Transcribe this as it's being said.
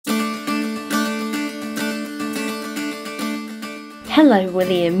Hello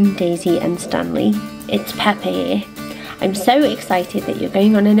William, Daisy and Stanley, it's Peppa here. I'm so excited that you're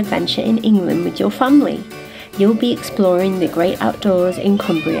going on an adventure in England with your family. You'll be exploring the great outdoors in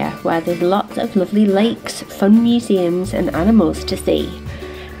Cumbria, where there's lots of lovely lakes, fun museums and animals to see.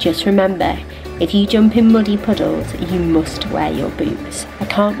 Just remember, if you jump in muddy puddles, you must wear your boots. I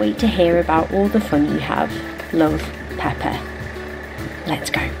can't wait to hear about all the fun you have. Love, Peppa. Let's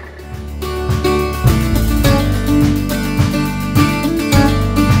go.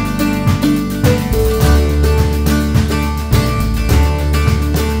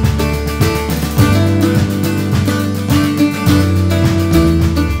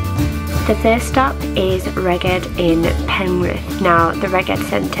 The first stop is Reged in Penrith. Now, the Reged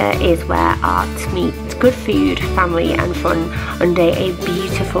Centre is where art meets good food, family and fun under a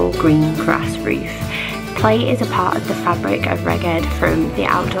beautiful green grass roof. Play is a part of the fabric of Reged, from the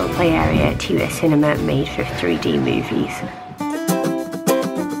outdoor play area to a cinema made for 3D movies.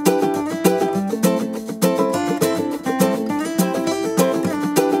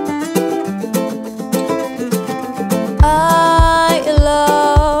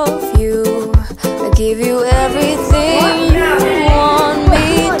 Give you everything you want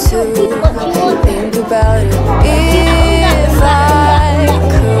me to. Think about it. If I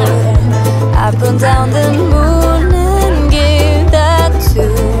could, I'd burn down the moon and give that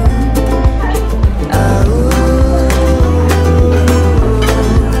to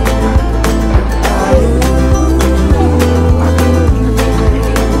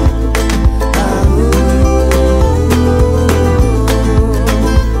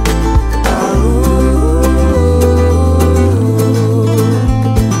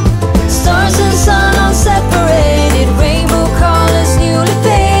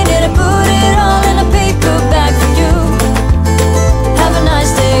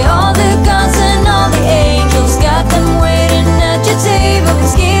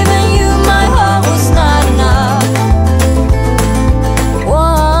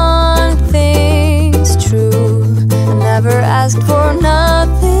for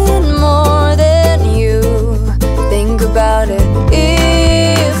nothing more than you. Think about it.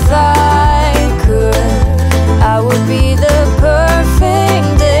 If I could, I would be the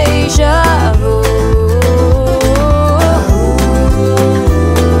perfect deja vu.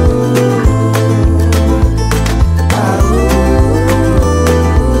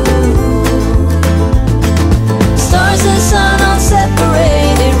 Stars and sun all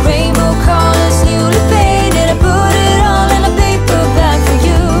separated, rainbow colors newly painted. I put it all in a paperback for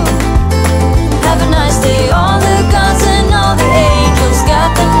you. Have a nice day. All the gods and all the angels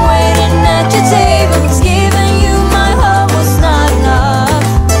got them waiting at your table. Was giving you my heart was not enough.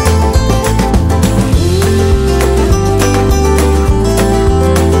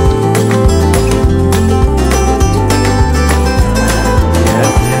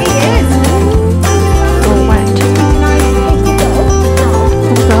 He is. Oh, wet.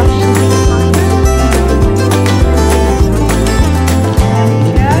 Oh gosh.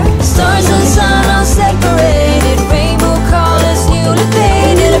 Stars and sun all separated, rainbow colors newly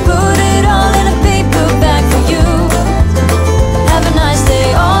painted. I put it all in a paperback for you. Have a nice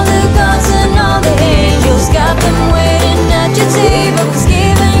day. All the gods and all the angels got them waiting at your table. Was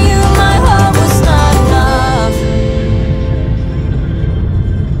giving you my heart was not enough.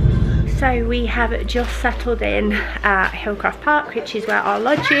 So we have just settled in at Hillcroft Park, which is where our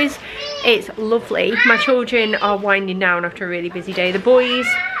lodge is. It's lovely. My children are winding down after a really busy day. The boys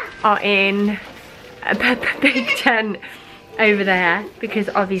are in a Peppa Pig tent over there, because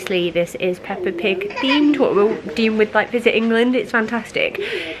obviously this is Peppa Pig themed, what we're doing with like Visit England. It's fantastic.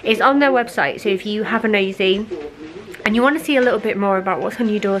 It's on their website, so if you have a nosy and you want to see a little bit more about what's on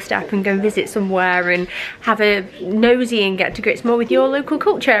your doorstep and go and visit somewhere and have a nosy and get to grips more with your local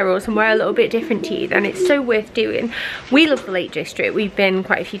culture or somewhere a little bit different to you, then it's so worth doing. We love the Lake District. We've been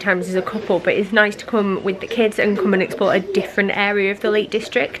quite a few times as a couple, but it's nice to come with the kids and come and explore a different area of the Lake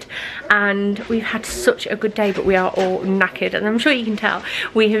District. And we've had such a good day, but we are all knackered, and I'm sure you can tell.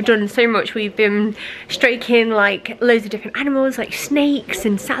 We have done so much. We've been stroking like loads of different animals like snakes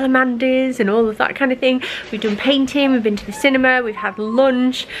and salamanders and all of that kind of thing. We've done painting, we've been to the cinema, we've had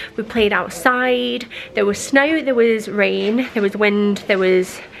lunch, we played outside. There was snow, there was rain, there was wind, there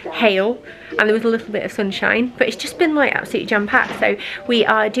was hail, and there was a little bit of sunshine, but it's just been like absolutely jam-packed. So we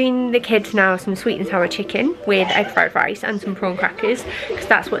are doing the kids now some sweet and sour chicken with egg fried rice and some prawn crackers, because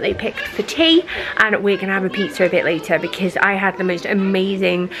that's what they picked for tea, and we're gonna have a pizza a bit later because I had the most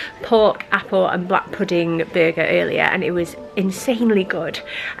amazing pork, apple and black pudding burger earlier and it was insanely good.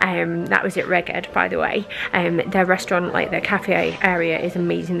 That was at Reged, by the way. Their restaurant restaurant, like the cafe area, is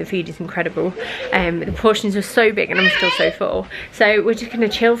amazing. The food is incredible. The portions are so big and I'm still so full. So we're just gonna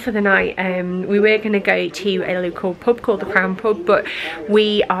chill for the night. We were gonna go to a local pub called the Crown Pub, but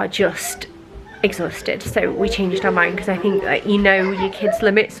we are just exhausted, so we changed our mind, because I think that you know your kids'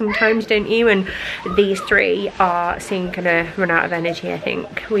 limits sometimes, don't you? And these three are soon gonna run out of energy. I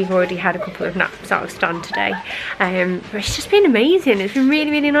think we've already had a couple of naps out of Stan today, but it's just been amazing. It's been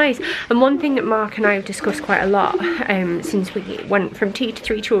really, really nice. And one thing that Mark and I have discussed quite a lot since we went from 2 to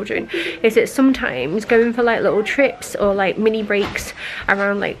 3 children is that sometimes going for like little trips or like mini breaks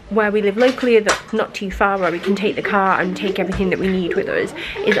around like where we live locally, that's not too far, where we can take the car and take everything that we need with us,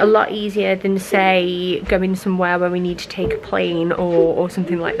 is a lot easier than say going somewhere where we need to take a plane or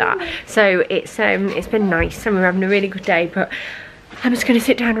something like that. So it's been nice and we're having a really good day, but I'm just going to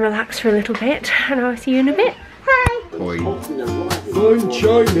sit down and relax for a little bit, and I'll see you in a bit. Hi. Fine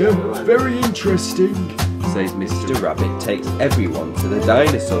china, very interesting, says Mr. Rabbit, takes everyone to the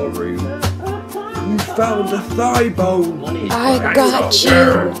dinosaur room. You found a thigh bone. I got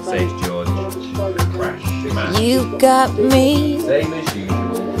you, says George. Crash. you got me. Same as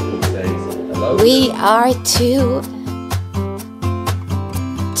usual, he says. Hello. We are too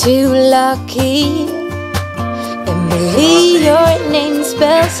lucky. Emily, your name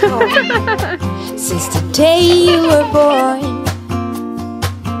spells home. Since the day you were born,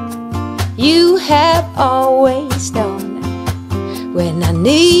 you have always known when I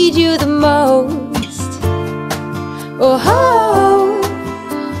need you the most. Oh ho,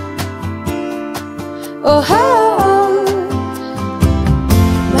 oh ho.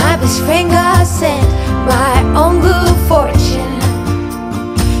 My best friend God sent my own good fortune.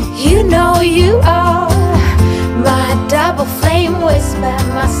 You know you are my double flame whisper,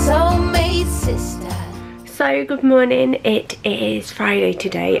 my soulmate sister. So good morning, it is Friday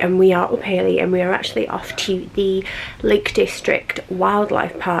today and we are up early and we are actually off to the Lake District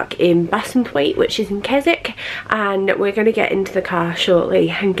Wildlife Park in Bassenthwaite, which is in Keswick, and we're going to get into the car shortly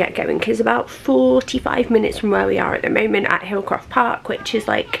and get going, because about 45 minutes from where we are at the moment at Hillcroft Park, which is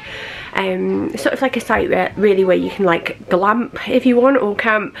like sort of like a site where really where you can like glamp if you want, or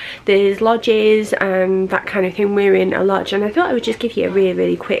camp. There's lodges and that kind of thing. We're in a lodge, and I thought I would just give you a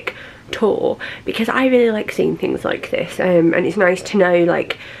really quick tour because I really like seeing things like this, and it's nice to know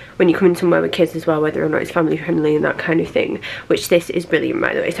like when you come in somewhere with kids as well whether or not it's family friendly and that kind of thing, which this is brilliant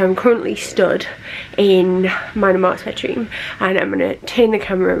by the way. So I'm currently stood in mine and Mark's bedroom, and I'm going to turn the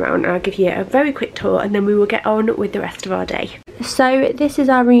camera around and I'll give you a very quick tour and then we will get on with the rest of our day. So this is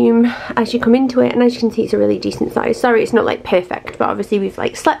our room as you come into it, and as you can see it's a really decent size. Sorry it's not like perfect, but obviously we've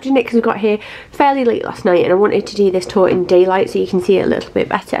like slept in it because we got here fairly late last night and I wanted to do this tour in daylight so you can see it a little bit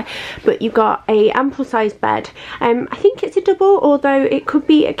better. But you've got a ample sized bed. I think it's a double, although it could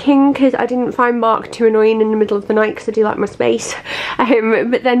be a king because I didn't find Mark too annoying in the middle of the night because I do like my space.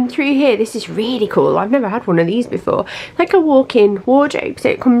 But then through here, this is really cool. I've never had one of these before. Like a walk-in wardrobe, so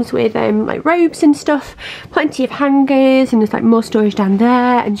it comes with like robes and stuff, plenty of hangers, and there's like more storage down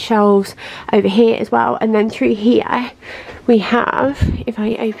there and shelves over here as well. And then through here we have, if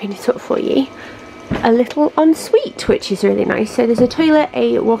I open it up for you, a little ensuite, which is really nice. So there's a toilet,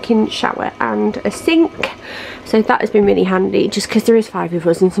 a walk-in shower and a sink. So that has been really handy, just because there is 5 of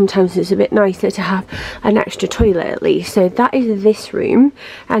us and sometimes it's a bit nicer to have an extra toilet at least. So that is this room.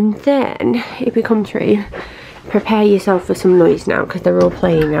 And then if we come through, prepare yourself for some noise now because they're all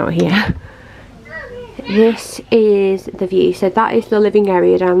playing out here. This is the view. So that is the living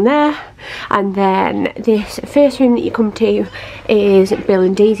area down there, and then this first room that you come to is Bill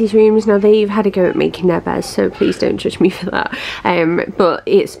and Daisy's rooms. Now they've had a go at making their beds, so please don't judge me for that, but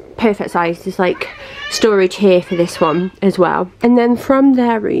it's perfect size. There's like storage here for this one as well. And then from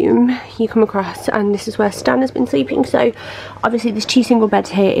their room you come across, and this is where Stan has been sleeping. So obviously there's 2 single beds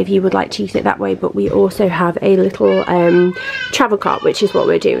here if you would like to use it that way, but we also have a little travel cart, which is what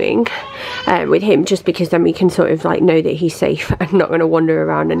we're doing with him, just because then we can sort of like know that he's safe and not going to wander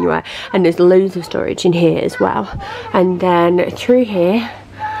around anywhere. And there's loads of storage in here as well. And then through here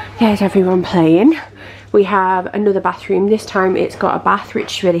there's everyone playing. We have another bathroom. This time it's got a bath,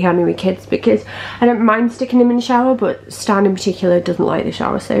 which is really handy with kids because I don't mind sticking them in the shower, but Stan in particular doesn't like the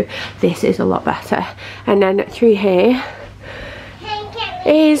shower, so this is a lot better. And then through here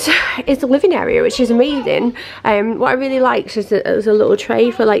is the living area, which is amazing. What I really liked is that there's a little tray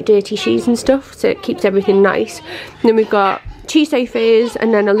for like dirty shoes and stuff, so it keeps everything nice. And then we've got 2 sofas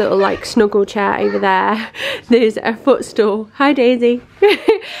and then a little like snuggle chair over there. There's a footstool, hi Daisy,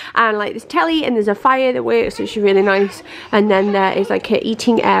 and like there's telly and there's a fire that works, which is really nice. And then there is like an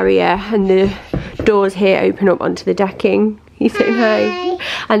eating area, and the doors here open up onto the decking. He's saying hi.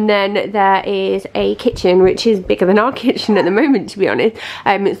 And then there is a kitchen, which is bigger than our kitchen at the moment, to be honest.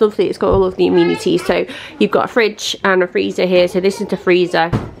 It's lovely. It's got all of the amenities. So you've got a fridge and a freezer here. So this is the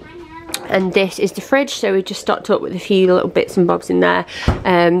freezer. And this is the fridge, so we just stocked up with a few little bits and bobs in there.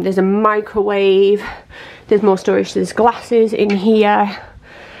 There's a microwave, there's more storage, there's glasses in here,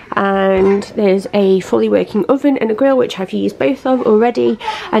 and there's a fully working oven and a grill, which I've used both of already.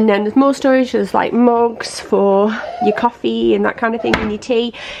 And then there's more storage, there's like mugs for your coffee and that kind of thing, and your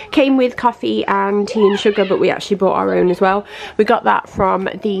tea. Came with coffee and tea and sugar, but we actually bought our own as well. We got that from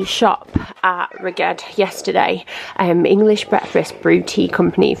the shop at Reged yesterday. English breakfast brew tea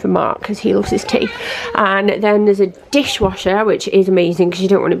company for Mark, because he loves his tea. And then there's a dishwasher, which is amazing because you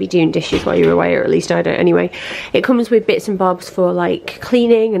don't want to be doing dishes while you're away, or at least I don't anyway. It comes with bits and bobs for like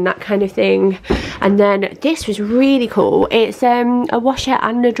cleaning and that kind of thing. And then this was really cool. It's a washer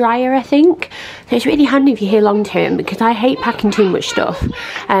and a dryer, I think. So it's really handy if you're here long term, because I hate packing too much stuff.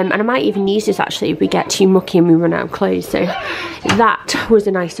 And I might even use this actually if we get too mucky and we run out of clothes. So that was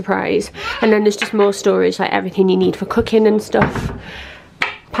a nice surprise. And then there's just more storage, like everything you need for cooking and stuff.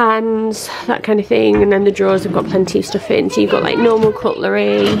 Pans, that kind of thing. And then the drawers have got plenty of stuff in. So you've got like normal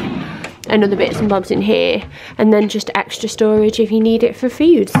cutlery and other bits and bobs in here, and then just extra storage if you need it for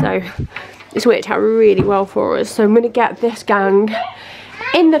food. So it's worked out really well for us. So I'm going to get this gang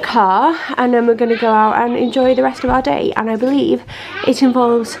in the car, and then we're going to go out and enjoy the rest of our day. And I believe it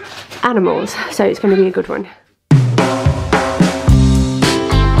involves animals, so it's going to be a good one.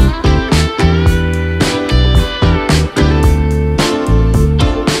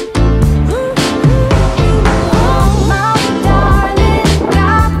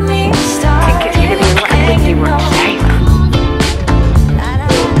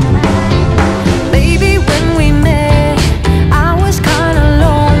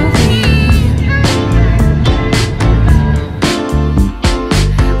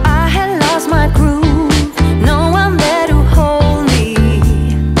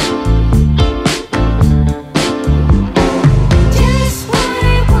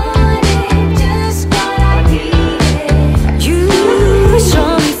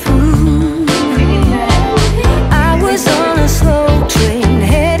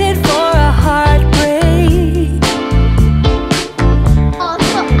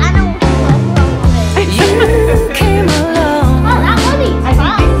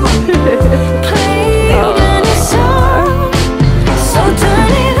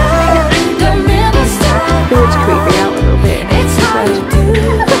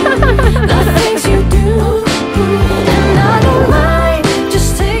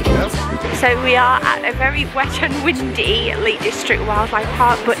 Wet and windy Lake District Wildlife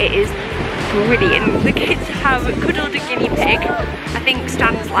Park, but it is brilliant. The kids have cuddled a guinea pig. I think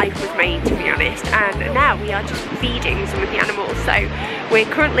Stan's life was made, to be honest, and now we are just feeding some of the animals. So we're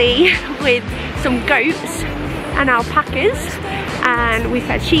currently with some goats and alpacas, and we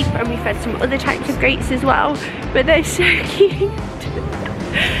fed sheep and we fed some other types of goats as well, but they're so cute.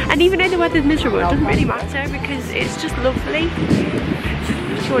 And even though the weather's miserable, it doesn't really matter because it's just lovely.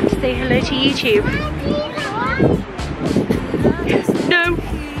 Do you want to say hello to YouTube? No,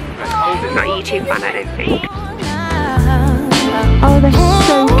 not a YouTube fan, I don't think. Oh, they're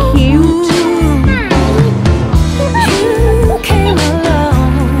so cute. You came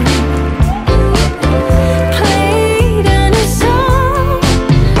along, played any song,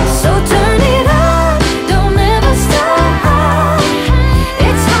 so turn it up, don't ever stop.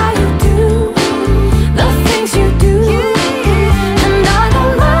 It's how you do the things you do, and I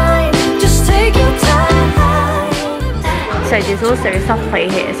don't mind, just take your time. So there's also a soft play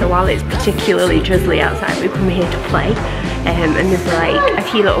here, so while it's particularly drizzly outside, we come here to play. And there's like a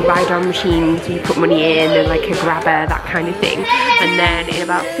few little ride-on machines, you put money in, and like a grabber, that kind of thing. And then in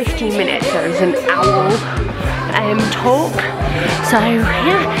about 15 minutes there's an owl talk. So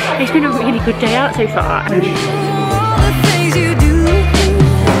yeah, it's been a really good day out so far. It's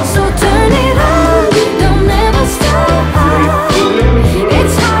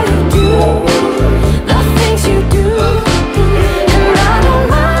how you do the things you do.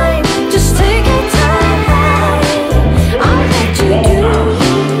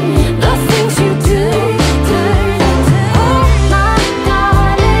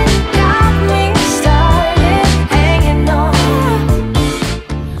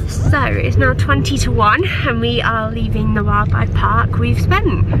 it is now 20 to 1 and we are leaving the wildlife park. We've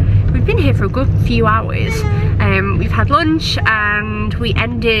been here for a good few hours. We've had lunch and we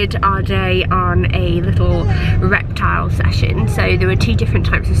ended our day on a little reptile session. So there were 2 different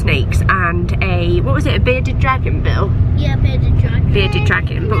types of snakes and a, what was it, a bearded dragon, Bill? Yeah, bearded dragon. Bearded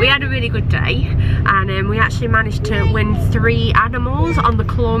dragon. But we had a really good day and we actually managed to win 3 animals on the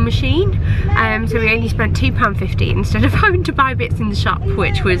claw machine. So we only spent £2.50 instead of having to buy bits in the shop,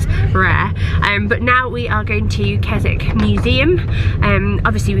 which was rare. But now we are going to Keswick Museum.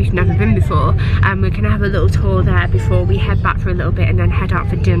 Obviously we've never been before and we're going to have a little tour there before we head back for a little bit and then head out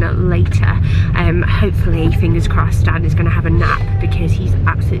for dinner later. Hopefully, fingers crossed, Stan is going to have a nap because he's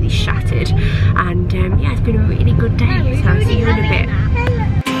absolutely shattered. And yeah, it's been a really good day, so I'll see you in a bit.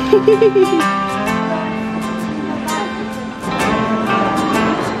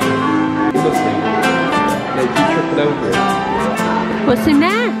 What's in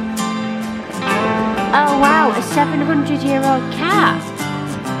there? Oh wow, a 700-year-old cat.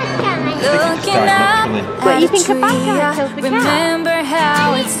 Looking up What do you think about that? remember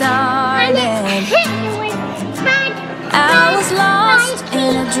how it started. I was lost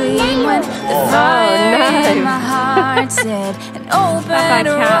in a dream when the fire in my heart said an open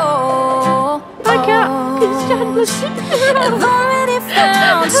road. I've already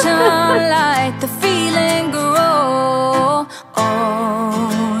found sunlight, the feeling grows,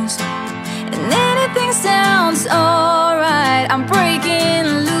 and anything sounds alright. I'm breaking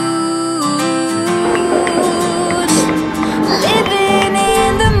loose, living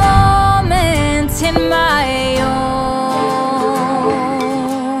in the moment in my own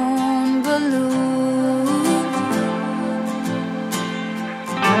balloon.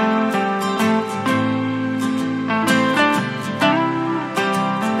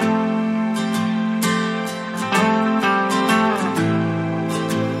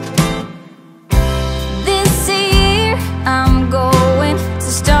 This year I'm going to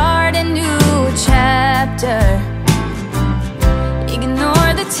start a new chapter.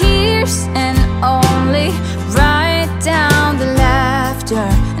 Ignore the tears and only write down the laughter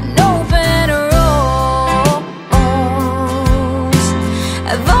and open rose.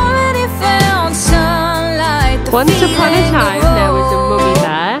 I've already found sunlight. The Once upon a feeling time, there was a mummy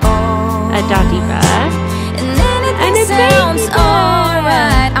bear, a daddy bear, and anything and a sounds baby bear.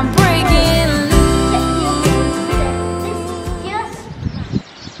 alright. I'm breaking loose.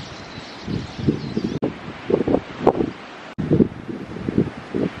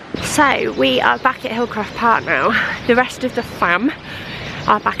 So we are back at Hillcroft Park now. The rest of the fam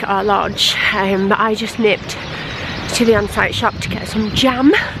are back at our lodge. But I just nipped to the on-site shop to get some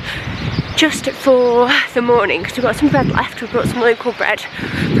jam just for the morning because we've got some bread left. We brought some local bread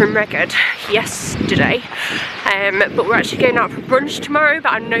from Regard yesterday. But we're actually going out for brunch tomorrow,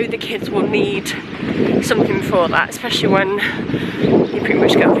 but I know the kids will need something before that, especially when they pretty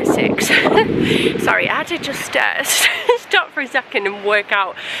much go up at 6. Sorry, I had to just stop for a second and work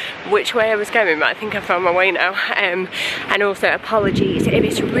out which way I was going, but I think I found my way now. And also apologies if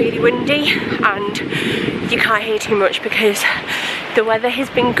it's really windy and you can't hear too much because the weather has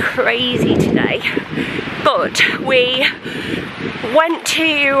been crazy today. But we went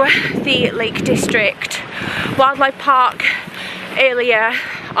to the Lake District Wildlife Park earlier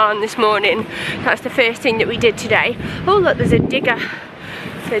on this morning. That's the first thing that we did today. Oh look, there's a digger.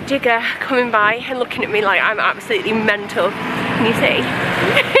 There's a digger coming by and looking at me like I'm absolutely mental. Can you see?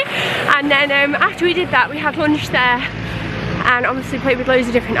 And then after we did that, we had lunch there and obviously played with loads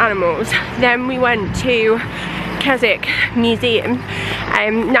of different animals. Then we went to Keswick Museum.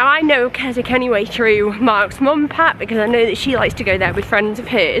 Now I know Keswick anyway through Mark's mum, Pat, because I know that she likes to go there with friends of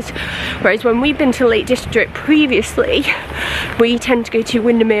hers, whereas when we've been to Lake District previously, we tend to go to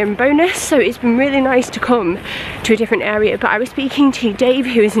Windermere and Bonus, so it's been really nice to come to a different area. But I was speaking to Dave,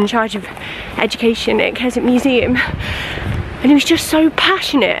 who is in charge of education at Keswick Museum, and he was just so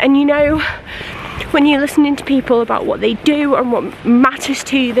passionate. And you know, when you're listening to people about what they do and what matters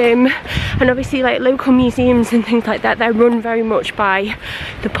to them, and obviously like local museums and things like that, they're run very much by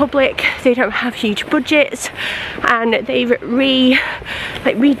the public. They don't have huge budgets and they've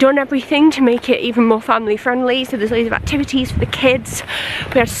redone everything to make it even more family friendly, so there's loads of activities for the kids.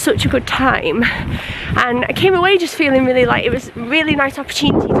 We had such a good time and I came away just feeling really like it was a really nice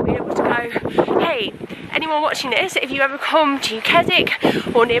opportunity to be able to go, hey, anyone watching this, if you ever come to Keswick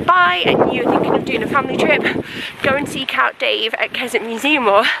or nearby and you're thinking of doing a family trip, go and seek out Dave at Keswick Museum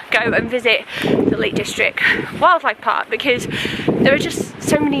or go and visit the Lake District Wildlife Park, because there are just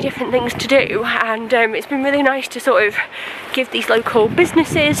so many different things to do, and it's been really nice to sort of give these local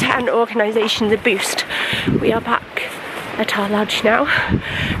businesses and organisations a boost. We are back at our lodge now.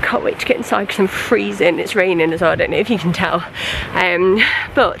 Can't wait to get inside because I'm freezing. It's raining as well, I don't know if you can tell.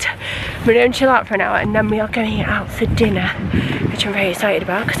 But we're going to chill out for an hour and then we are going out for dinner, which I'm very excited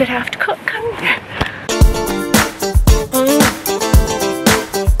about because I don't have to cook.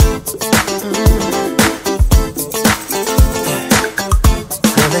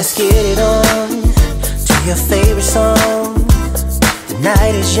 Let's get it on to your favorite song. The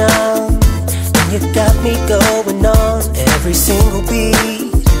night is young and you got me going on. Every single beat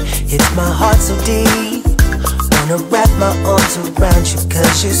hits my heart so deep. Wanna wrap my arms around you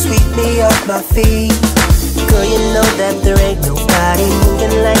cause you sweep me off my feet. Girl, you know that there ain't nobody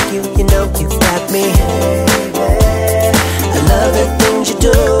moving like you. You know you got me. I love the things you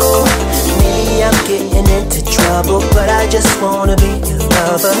do. Maybe I'm getting into trouble, but I just wanna be your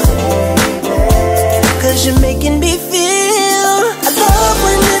lover. Cause you're making me feel. I love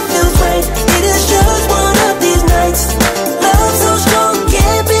when it feels right. It is just one of these nights. Love so strong,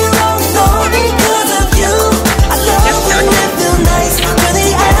 can't be wrong. All because of you. I love when it feels nice. You're the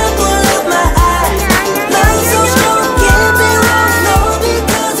apple of my eye. Love so strong, can't be wrong. All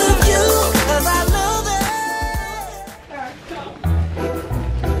because of you. Cause I love it.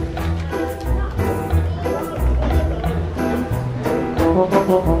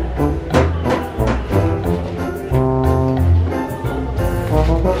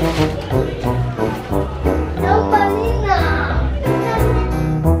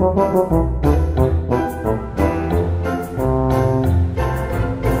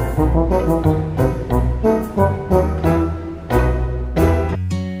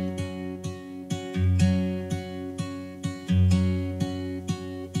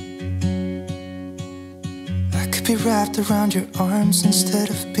 Wrapped around your arms instead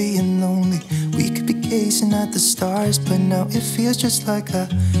of being lonely. We could be gazing at the stars, but now it feels just like I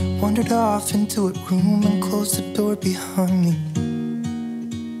wandered off into a room and closed the door behind me.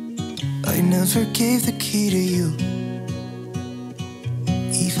 I never gave the key to you,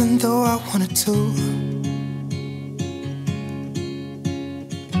 even though I wanted to.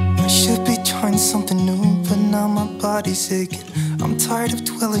 I should be trying something new, but now my body's aching. I'm tired of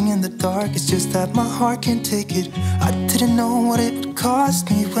dwelling in the dark, it's just that my heart can't take it. I didn't know what it would cost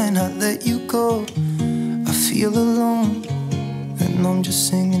me when I let you go. I feel alone, and I'm just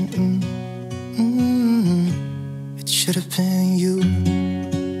singing, It should have been you.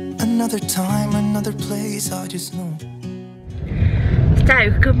 Another time, another place, I just know. So,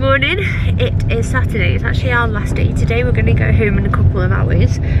 good morning. It is Saturday. It's actually our last day today. We're going to go home in a couple of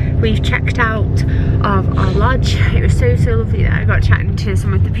hours. We've checked out of our lodge. It was so lovely there. I got chatting to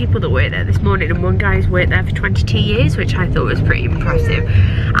some of the people that worked there this morning, and one guy's worked there for 22 years, which I thought was pretty impressive.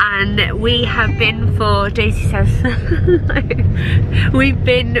 And we have been for, Daisy says, we've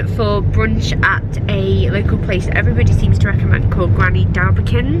been for brunch at a local place that everybody seems to recommend called Granny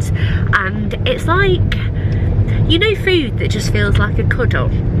Dalberkin's, and it's like, you know, food that just feels like a cuddle.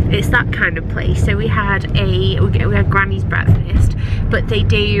 It's that kind of place. So we had Granny's breakfast, but they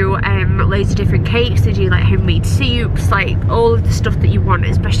do loads of different cakes. They do like homemade soups, like all of the stuff that you want,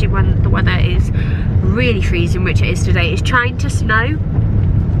 especially when the weather is really freezing, which it is today. It's trying to snow.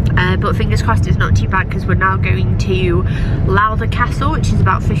 But fingers crossed it's not too bad, because we're now going to Lowther Castle, which is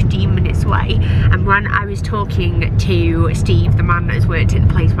about 15 minutes away. And when I was talking to Steve, the man that has worked at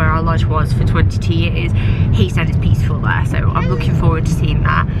the place where our lodge was for 22 years, he said it's peaceful there, so I'm looking forward to seeing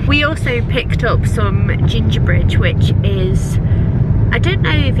that. We also picked up some gingerbread, which is, I don't know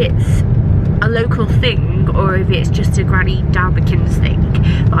if it's a local thing or if it's just a Granny Dalberkin's thing,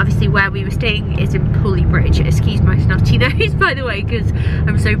 but obviously where we were staying is in Pulley-Bridge. Excuse my snotty nose, by the way, because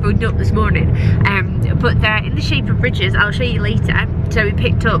I'm so bugged up this morning. But they're in the shape of bridges. I'll show you later. So we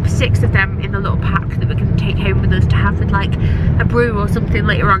picked up 6 of them in a little pack that we're going to take home with us to have with like a brew or something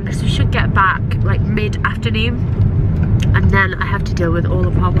later on, because we should get back like mid-afternoon, and then I have to deal with all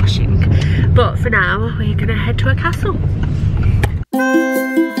of our washing. But for now, we're going to head to a castle.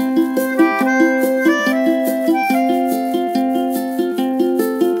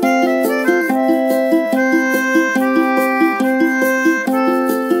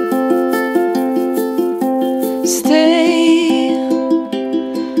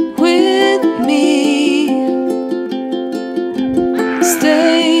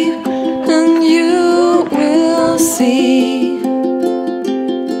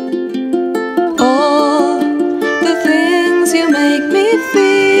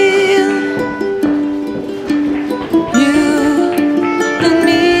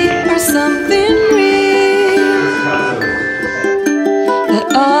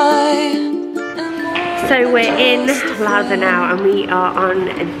 So we're in Lowther now, and we are on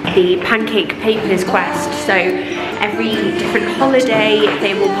the pancake papers quest. So every different holiday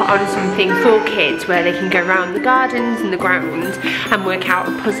they will put on something for kids where they can go around the gardens and the grounds and work out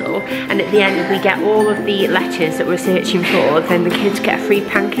a puzzle, and at the end if we get all of the letters that we're searching for, then the kids get a free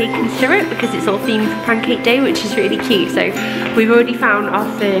pancake and syrup because it's all themed for Pancake Day, which is really cute. So we've already found our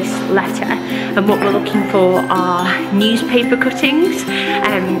first letter, and what we're looking for are newspaper cuttings,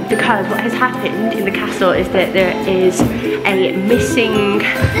 because what has happened in the castle is that there is a missing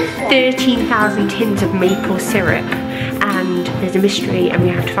 13,000 tins of maple syrup, and there's a mystery and we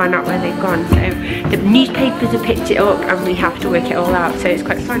have to find out where they've gone. So the newspapers have picked it up and we have to work it all out, so it's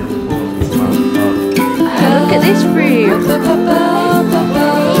quite fun. Oh, look at this room.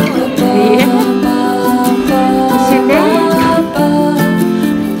 Yeah. So nice.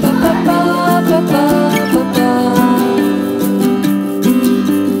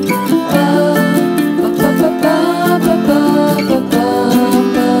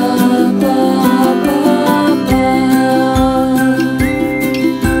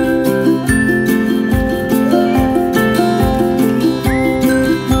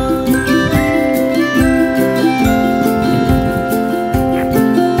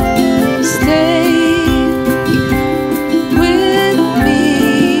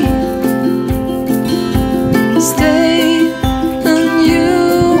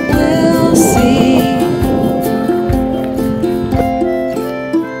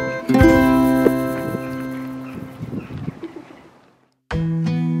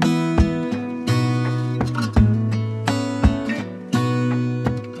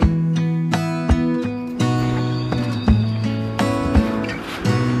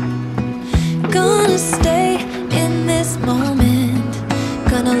 Gonna stay in this moment,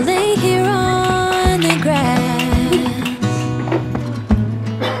 gonna lay here on